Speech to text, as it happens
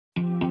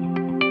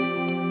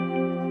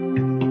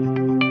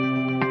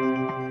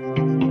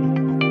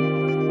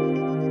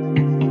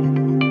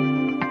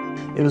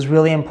was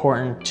really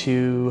important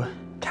to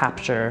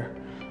capture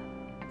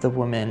the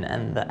woman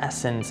and the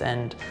essence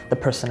and the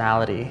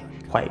personality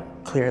quite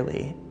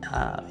clearly.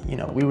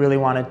 We really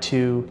wanted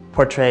to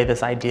portray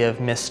this idea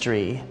of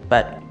mystery,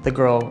 but the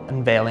girl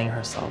unveiling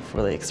herself,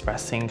 really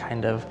expressing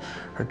kind of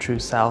her true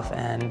self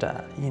and,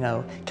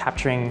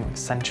 capturing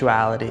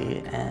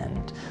sensuality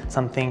and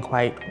something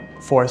quite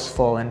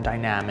forceful and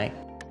dynamic.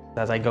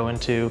 As I go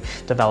into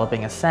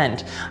developing a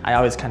scent, I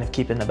always kind of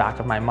keep in the back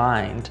of my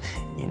mind,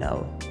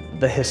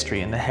 the history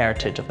and the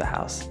heritage of the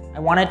house. I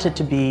wanted it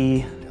to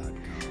be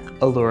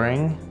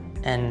alluring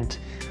and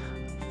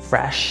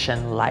fresh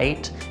and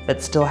light,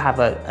 but still have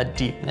a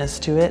deepness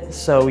to it.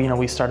 So,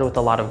 we started with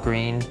a lot of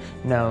green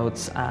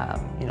notes,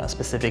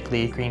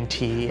 specifically green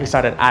tea. We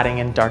started adding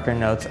in darker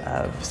notes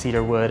of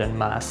cedarwood and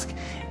musk.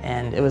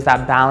 And it was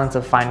that balance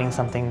of finding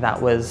something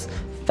that was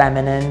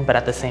feminine, but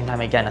at the same time,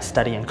 again, a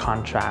study in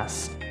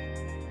contrast.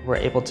 We're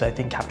able to, I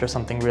think, capture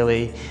something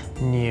really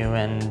new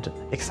and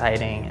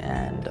exciting.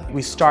 And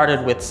we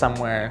started with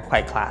somewhere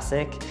quite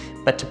classic,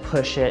 but to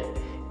push it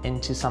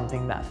into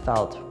something that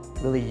felt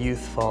really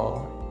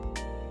youthful.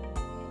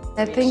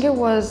 I think it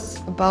was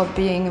about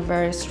being a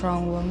very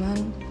strong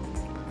woman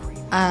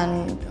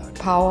and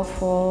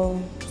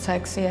powerful,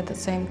 sexy at the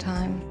same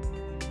time.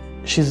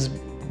 She's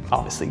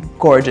obviously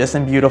gorgeous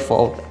and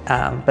beautiful,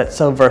 but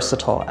so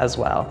versatile as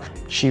well.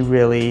 She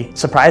really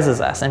surprises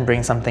us and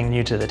brings something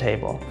new to the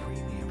table.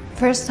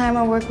 First time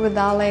I worked with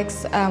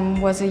Alex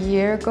was a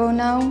year ago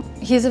now.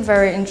 He's a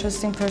very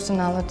interesting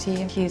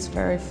personality. He's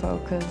very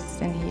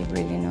focused and he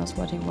really knows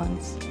what he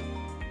wants.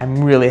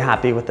 I'm really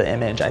happy with the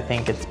image. I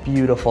think it's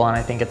beautiful and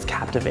I think it's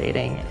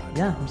captivating.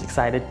 Yeah, I'm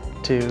excited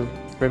to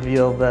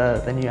reveal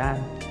the new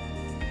ad.